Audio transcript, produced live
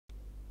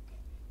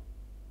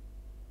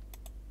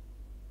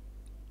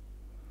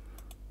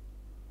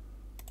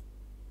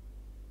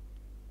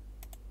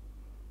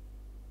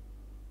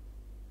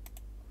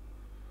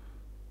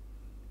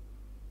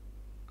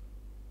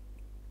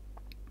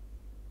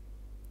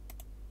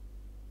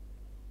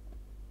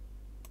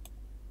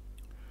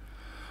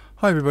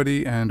Hi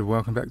everybody and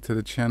welcome back to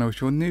the channel.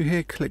 If you're new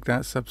here, click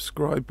that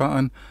subscribe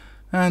button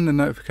and the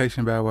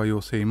notification bell where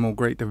you'll see more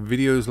great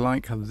videos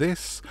like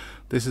this.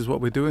 This is what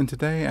we're doing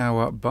today,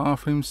 our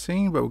bathroom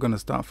scene, but we're going to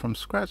start from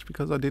scratch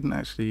because I didn't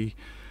actually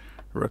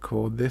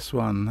record this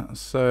one.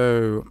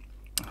 So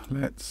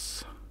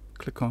let's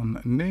click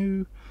on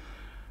new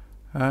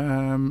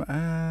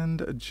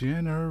and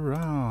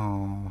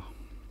general.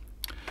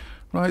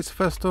 Right, so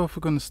first off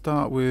we're going to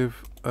start with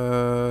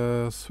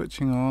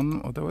switching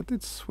on, although I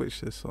did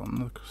switch this on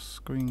the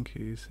screen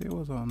keys, it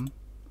was on.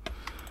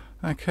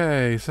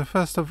 Okay, so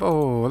first of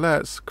all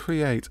let's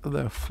create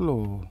the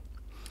floor.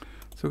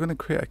 So we're going to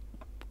create a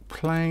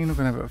plane, we're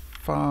going to have it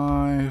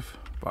 5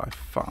 by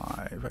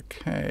 5.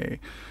 Okay,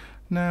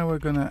 now we're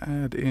going to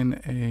add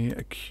in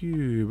a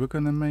cube. We're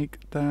going to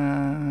make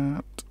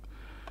that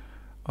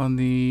on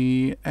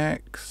the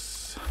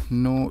X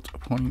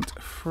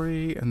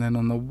 0.3 and then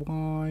on the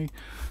Y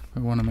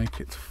we want to make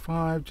it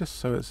 5, just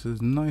so it's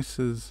as nice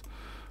as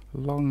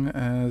long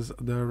as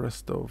the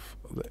rest of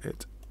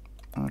it.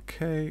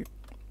 Okay,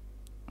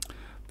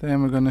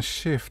 then we're going to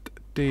shift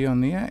D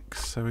on the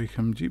X so we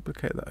can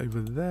duplicate that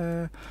over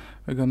there.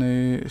 We're going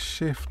to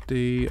shift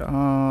D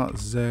R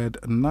Z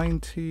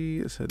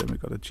 90, so then we've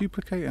got to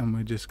duplicate and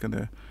we're just going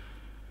to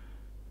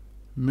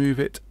move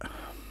it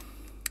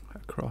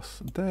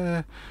across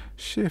there.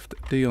 Shift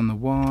D on the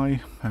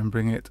Y and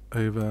bring it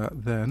over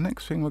there.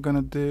 Next thing we're going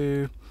to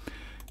do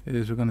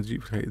is we're going to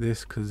duplicate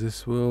this because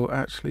this will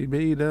actually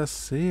be the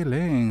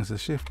ceiling. So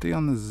shift D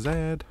on the Z.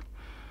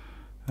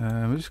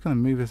 We're just going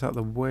to move this out of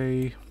the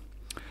way,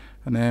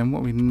 and then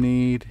what we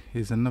need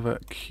is another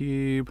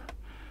cube.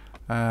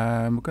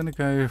 We're going to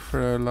go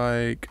for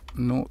like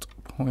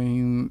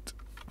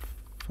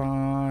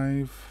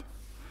 0.5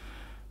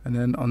 and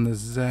then on the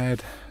Z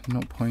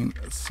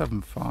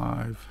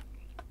 0.75.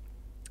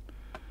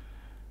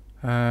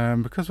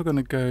 Because we're going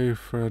to go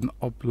for an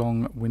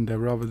oblong window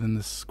rather than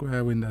the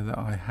square window that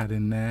I had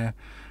in there,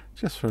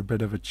 just for a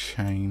bit of a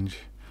change.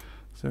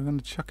 So we're going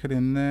to chuck it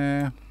in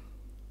there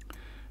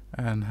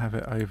and have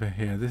it over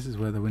here. This is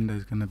where the window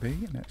is going to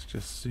be. Let's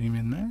just zoom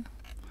in there,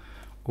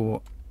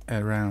 or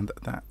around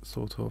that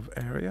sort of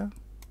area.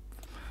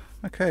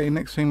 Okay,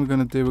 next thing we're going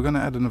to do, we're going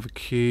to add another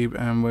cube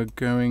and we're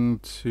going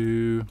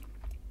to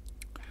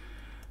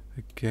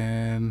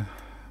again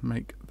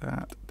make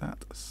that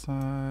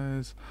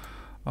size.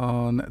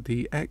 On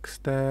the X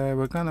there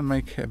we're going to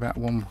make it about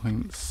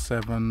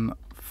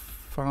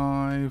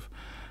 1.75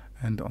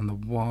 and on the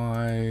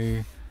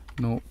Y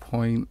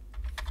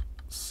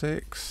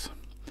 0.6,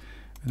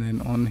 and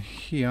then on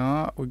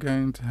here we're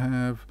going to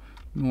have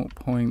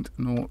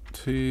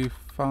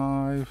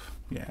 0.025.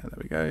 yeah, there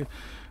we go.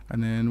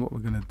 And then what we're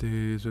going to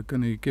do is we're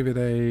going to give it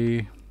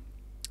a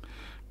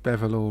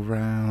bevel all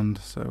round,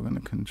 so we're going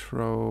to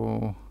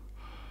control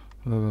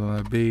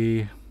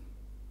B.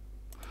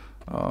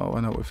 Oh, I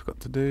know what we forgot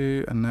to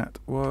do, and that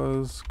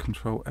was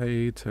Control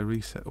A to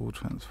reset all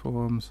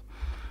transforms,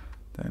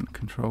 then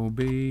Control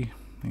B,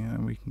 yeah,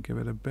 we can give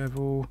it a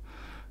bevel,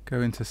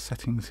 go into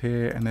settings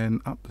here and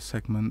then up the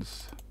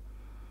segments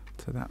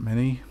to that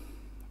many,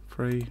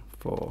 3,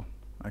 4.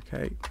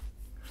 Okay,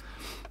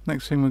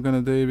 next thing we're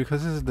going to do,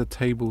 because this is the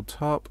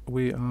tabletop,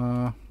 we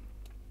are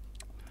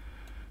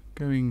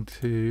going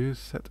to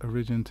set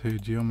origin to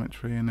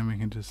geometry, and then we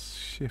can just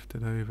shift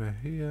it over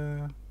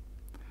here.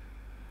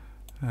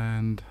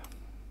 And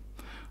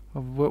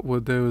what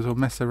we'll do is we'll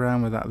mess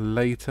around with that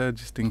later,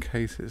 just in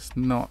case it's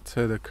not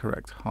to the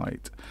correct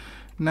height.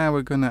 Now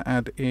we're going to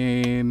add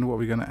in, what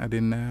we're going to add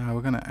in now,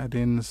 we're going to add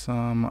in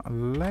some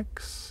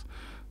legs.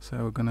 So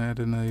we're going to add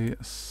in a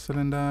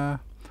cylinder,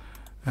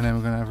 and then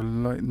we're going to have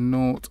like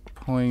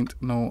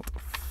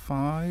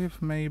 0.05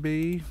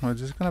 maybe. We're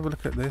just going to have a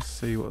look at this,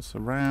 see what's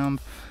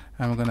around,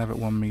 and we're going to have it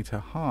 1 meter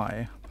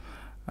high.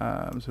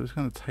 So we're just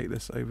going to take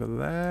this over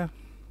there,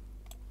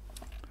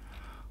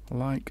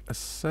 like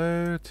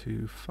so,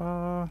 too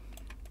far,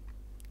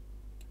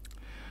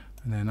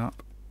 and then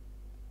up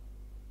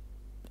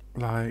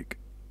like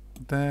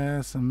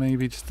there, so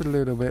maybe just a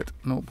little bit,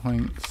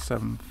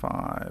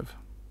 0.75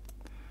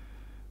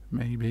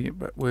 maybe,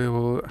 but we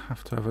will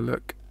have to have a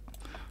look.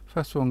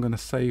 First of all I'm going to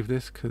save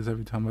this, because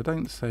every time I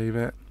don't save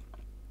it,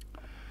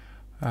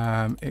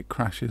 it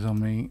crashes on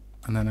me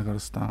and then I've got to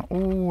start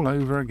all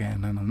over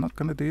again, and I'm not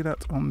going to do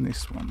that on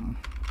this one.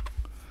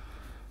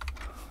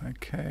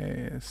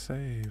 Okay,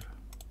 save.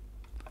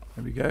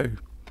 There we go.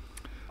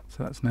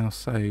 So that's now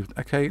saved.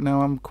 Okay,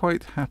 now I'm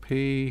quite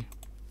happy.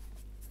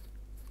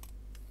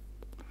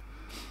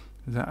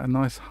 Is that a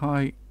nice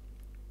height?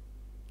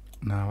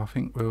 No, I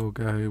think we'll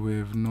go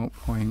with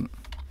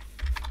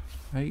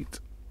 0.8.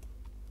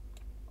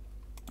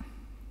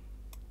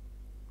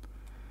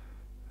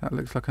 That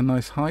looks like a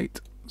nice height.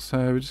 So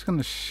we're just going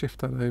to shift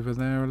that over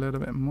there a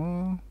little bit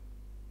more.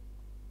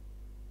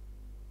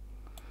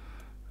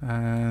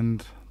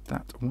 And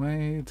that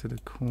way to the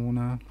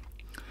corner,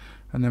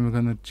 and then we're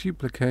going to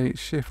duplicate,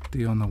 shift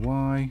D on the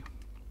Y,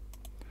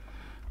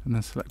 and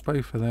then select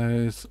both of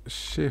those,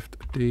 shift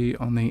D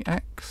on the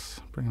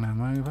X, bring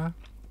them over.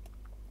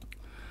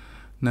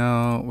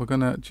 Now we're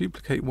going to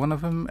duplicate one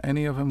of them,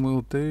 any of them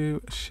will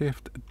do.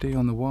 Shift D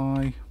on the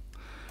Y.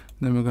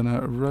 Then we're going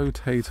to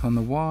rotate on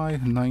the Y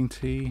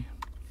 90.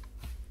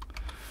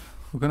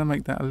 We're going to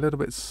make that a little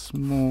bit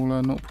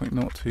smaller,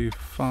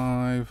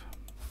 0.025.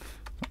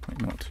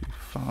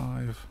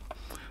 0.025.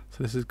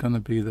 So this is going to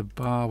be the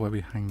bar where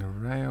we hang the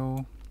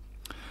rail.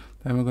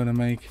 Then we're going to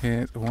make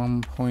it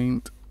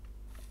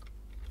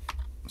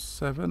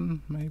 1.7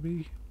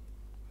 maybe.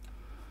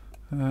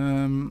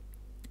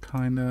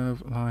 Kind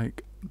of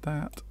like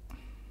that.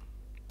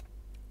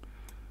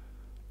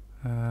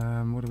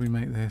 What do we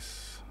make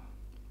this?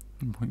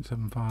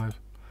 1.75.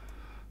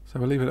 So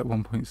we'll leave it at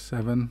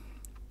 1.7.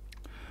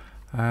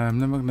 Then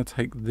we're going to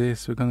take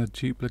this, we're going to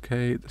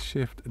duplicate,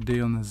 Shift D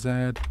on the Z,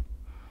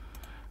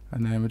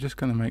 and then we're just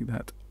going to make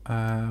that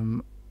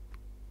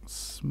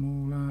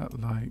smaller,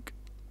 like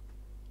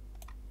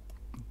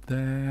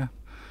there.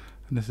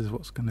 And this is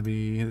what's going to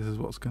be, this is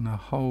what's going to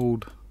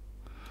hold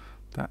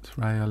that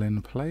rail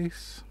in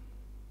place,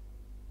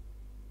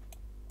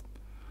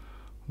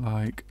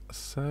 like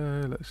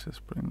so. Let's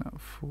just bring that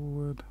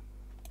forward,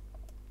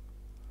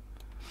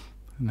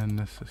 and then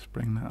let's just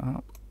bring that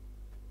up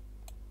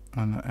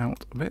and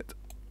out a bit.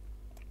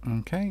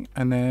 Okay,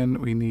 and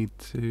then we need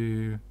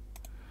to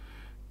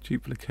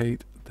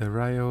duplicate the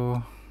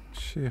rail,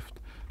 Shift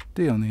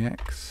D on the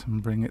X,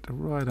 and bring it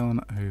right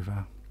on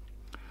over,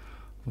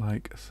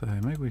 like so.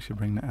 Maybe we should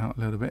bring that out a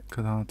little bit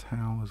because our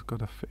towel has got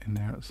to fit in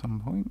there at some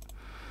point.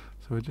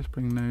 So we'll just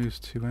bring those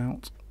two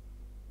out,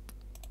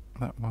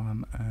 that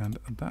one and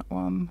that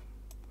one,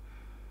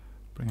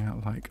 bring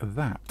out like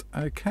that.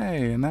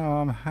 Okay, and now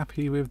I'm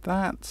happy with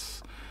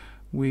that.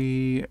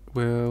 We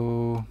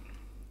will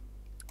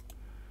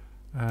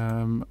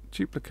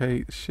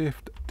duplicate,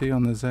 Shift D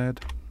on the Z,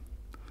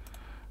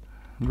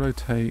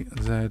 rotate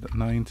Z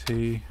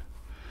 90.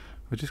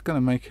 We're just going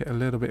to make it a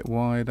little bit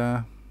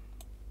wider,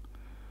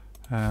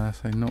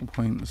 say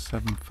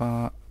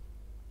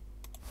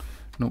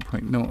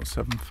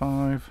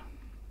 0.75,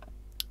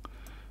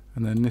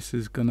 and then this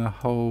is going to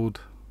hold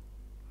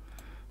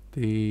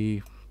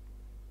the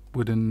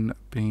wooden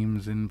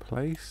beams in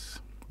place,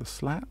 the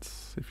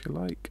slats if you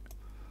like.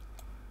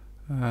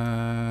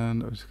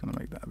 And I'm just going to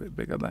make that a bit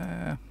bigger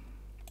there.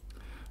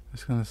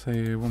 Just going to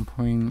say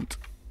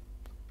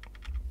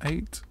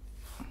 1.8,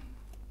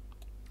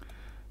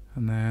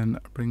 and then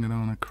bring it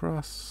on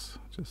across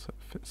just so it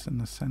fits in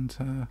the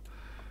center,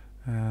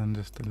 and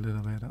just a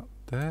little bit up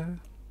there.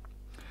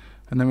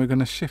 And then we're going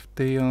to Shift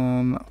D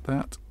on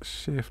that,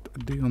 Shift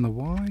D on the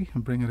Y,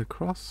 and bring it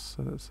across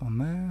so that's on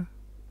there.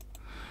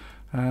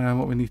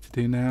 What we need to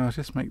do now is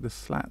just make the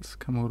slats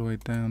come all the way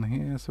down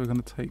here. So we're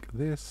going to take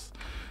this,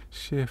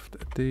 Shift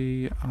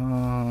D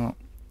R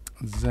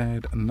Z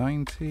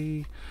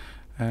 90,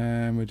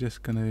 and we're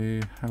just going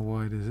to, how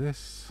wide is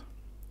this?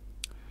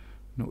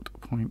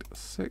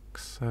 0.6.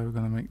 So we're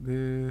going to make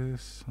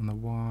this on the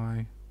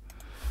Y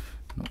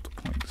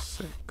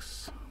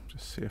 0.6.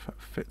 Just see if that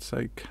fits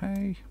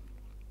okay.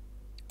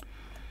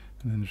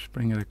 And then just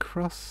bring it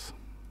across.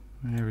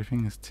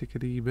 Everything is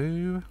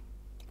tickety-boo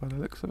by the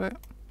looks of it.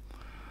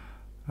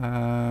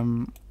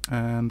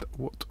 And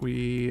what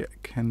we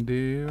can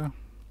do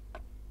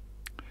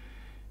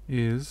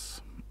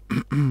is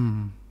we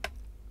can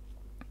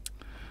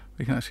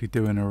actually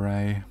do an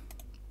array,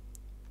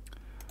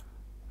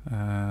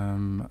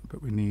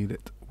 but we need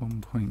it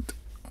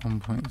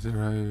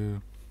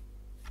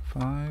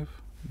 1.05,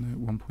 no,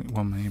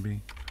 1.1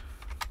 maybe,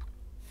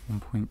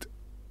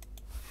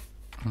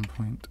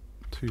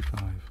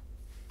 1.25.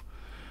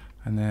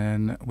 And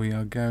then we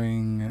are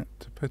going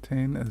to put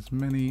in as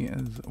many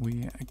as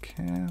we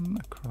can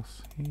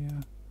across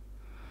here.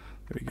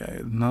 There we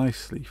go,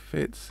 nicely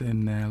fits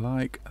in there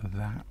like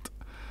that.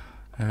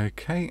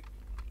 Okay,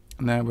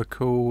 now we're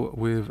cool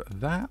with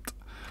that.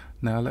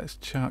 Now let's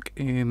chuck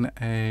in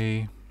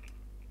a,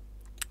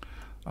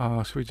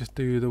 should we just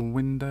do the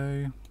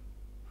window?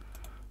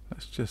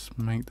 Let's just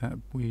make that a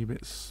wee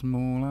bit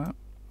smaller,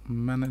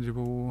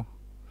 manageable.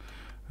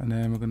 And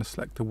then we're going to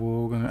select the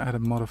wall, we're going to add a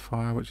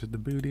modifier which is the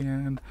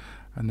boolean,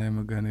 and then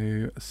we're going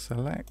to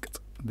select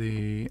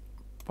the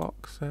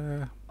box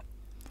there,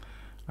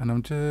 and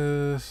I'm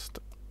just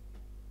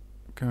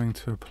going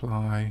to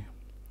apply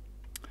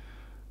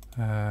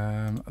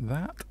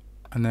that,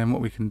 and then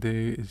what we can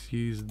do is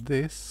use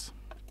this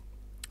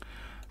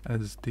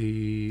as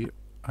the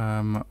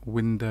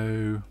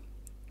window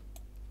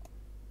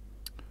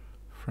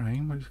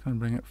frame. We're just going to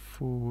bring it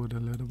forward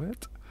a little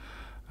bit.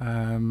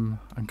 I'm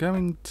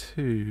going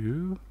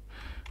to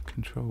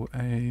Control A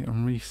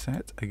and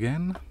reset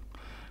again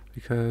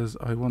because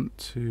I want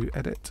to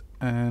edit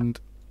and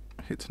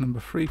hit number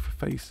 3 for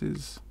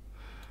faces.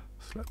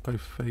 Select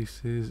both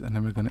faces, and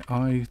then we're going to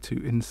I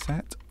to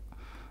inset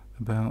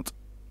about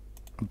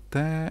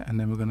there, and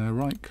then we're going to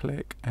right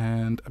click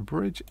and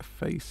bridge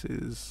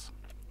faces.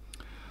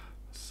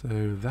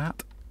 So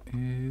that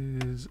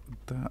is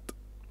that.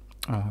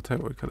 Oh, I'll tell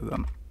you what we could have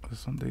done.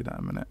 Let's undo that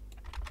a minute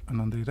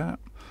and undo that.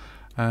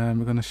 We're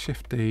going to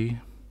Shift D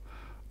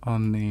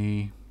on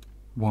the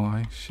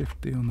Y,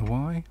 Shift D on the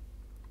Y,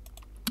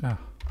 Oh,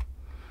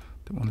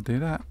 didn't want to do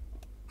that.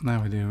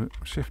 Now we do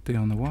Shift D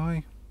on the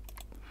Y.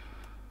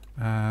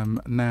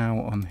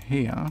 Now on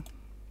here,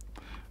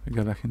 we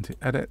go back into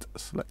Edit,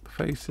 select the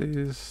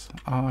faces,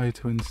 I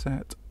to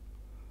inset,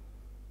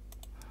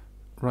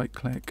 right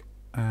click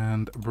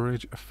and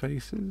Bridge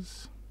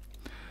Faces.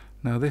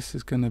 Now this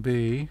is going to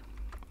be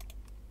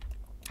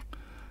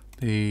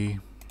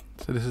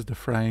so this is the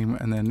frame,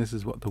 and then this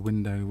is what the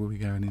window will be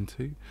going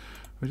into.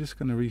 We're just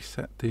going to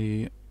reset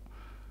the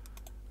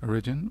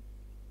origin.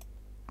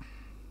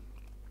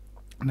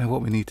 Now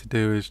what we need to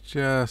do is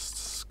just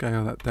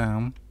scale that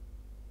down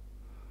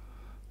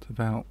to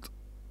about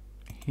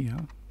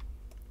here,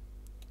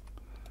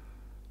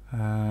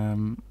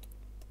 and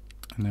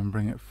then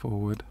bring it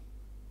forward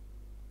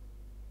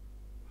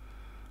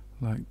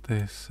like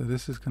this. So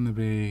this is going to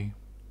be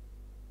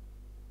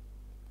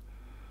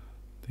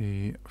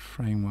the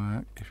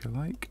framework, if you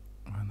like.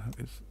 Well, no,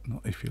 it's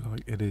not if you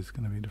like, it is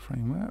going to be the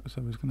framework.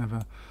 So we're going to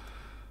have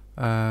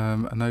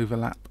an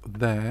overlap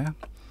there,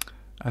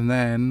 and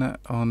then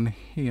on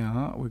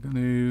here we're going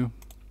to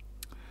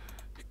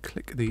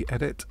click the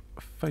edit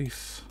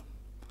face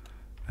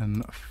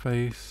and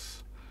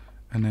face,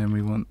 and then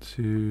we want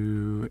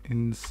to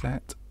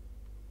inset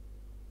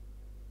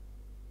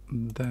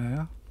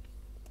there,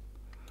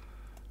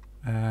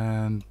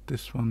 and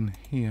this one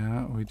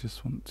here we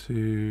just want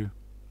to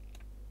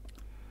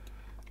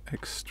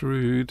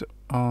extrude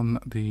on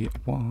the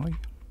Y,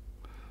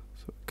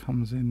 so it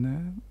comes in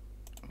there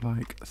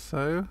like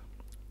so,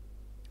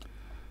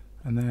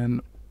 and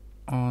then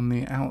on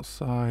the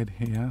outside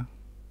here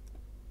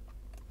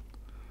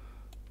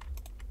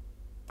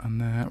and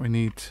there we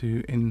need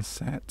to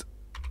inset,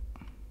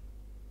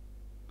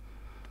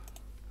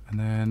 and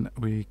then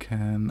we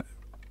can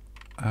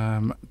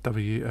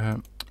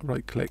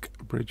right click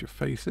Bridge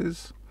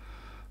Faces,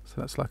 so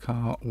that's like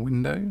our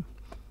window,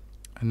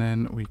 and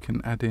then we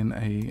can add in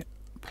a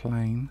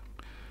plane.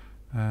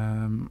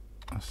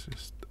 Let's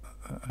just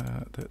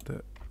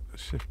the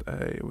Shift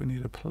A, we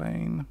need a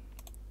plane,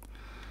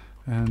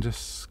 and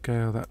just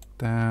scale that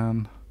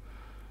down,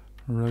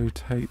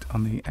 rotate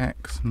on the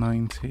X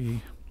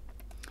 90,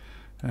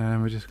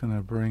 and we're just going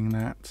to bring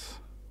that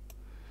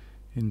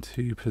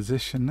into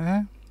position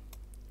there,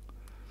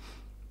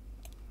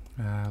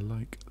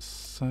 like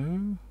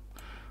so,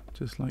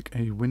 just like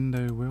a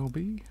window will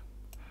be.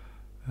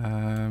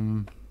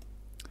 So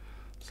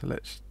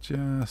let's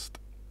just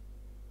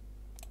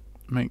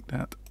make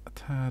that a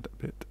tad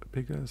bit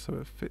bigger so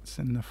it fits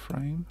in the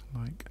frame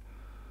like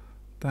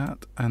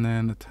that, and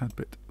then a tad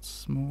bit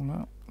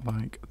smaller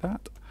like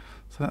that.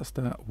 So that's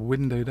the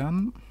window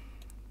done.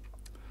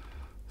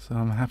 So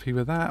I'm happy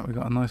with that. We've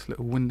got a nice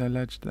little window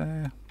ledge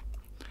there.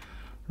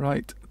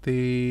 Right,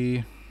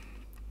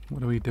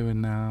 what are we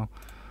doing now?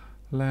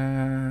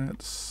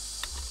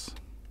 Let's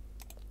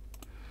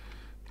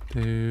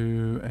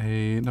do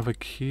another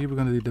cube. We're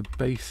going to do the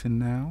basin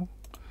now.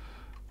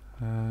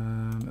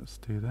 Let's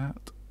do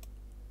that.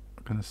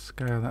 We're going to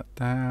scale that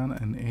down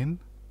and in.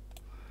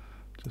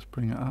 Just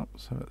bring it up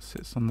so it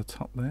sits on the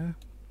top there.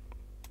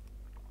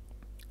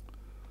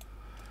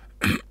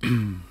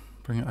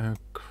 Bring it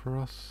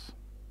across.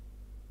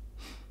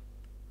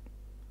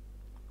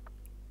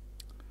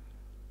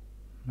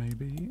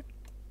 Maybe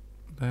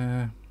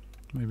there.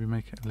 Maybe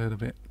make it a little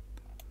bit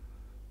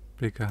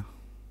bigger.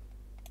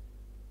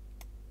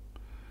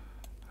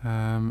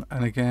 And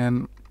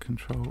again,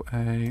 Control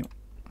A.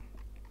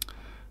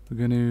 We're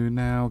going to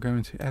now go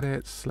into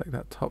Edit, select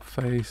that top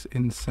face,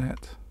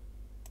 Inset.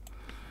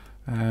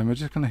 We're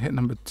just going to hit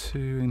number 2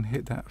 and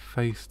hit that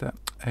face, that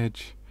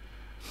edge,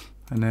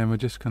 and then we're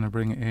just going to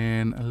bring it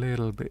in a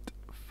little bit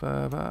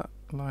further,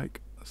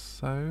 like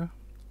so.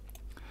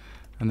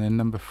 And then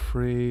number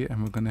 3,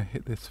 and we're going to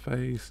hit this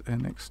face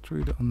and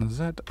extrude it on the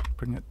Z,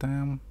 bring it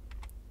down,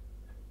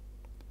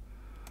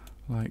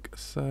 like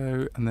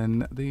so. And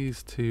then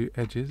these 2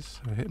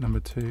 edges, so hit number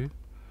 2,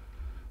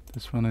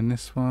 this one and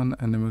this one,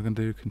 and then we're going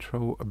to do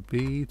Control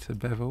B to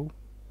bevel,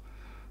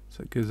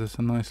 so it gives us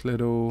a nice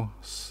little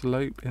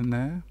slope in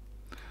there.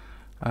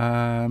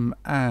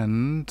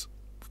 And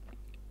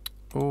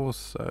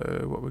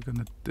also what we're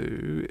going to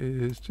do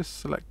is just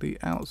select the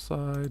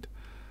outside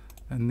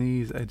and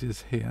these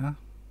edges here,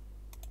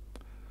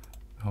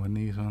 and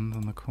these ones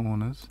on the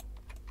corners,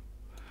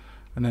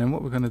 and then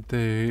what we're going to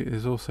do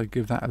is also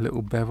give that a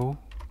little bevel,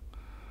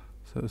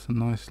 so it's a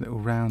nice little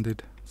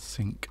rounded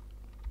sink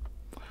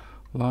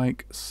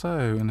like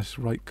so. And just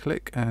right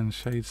click and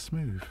shade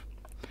smooth,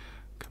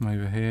 come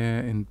over here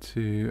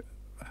into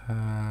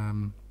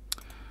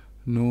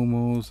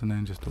normals, and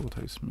then just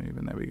auto smooth,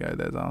 and there we go,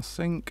 there's our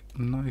sink,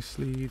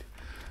 nicely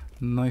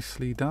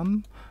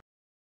done.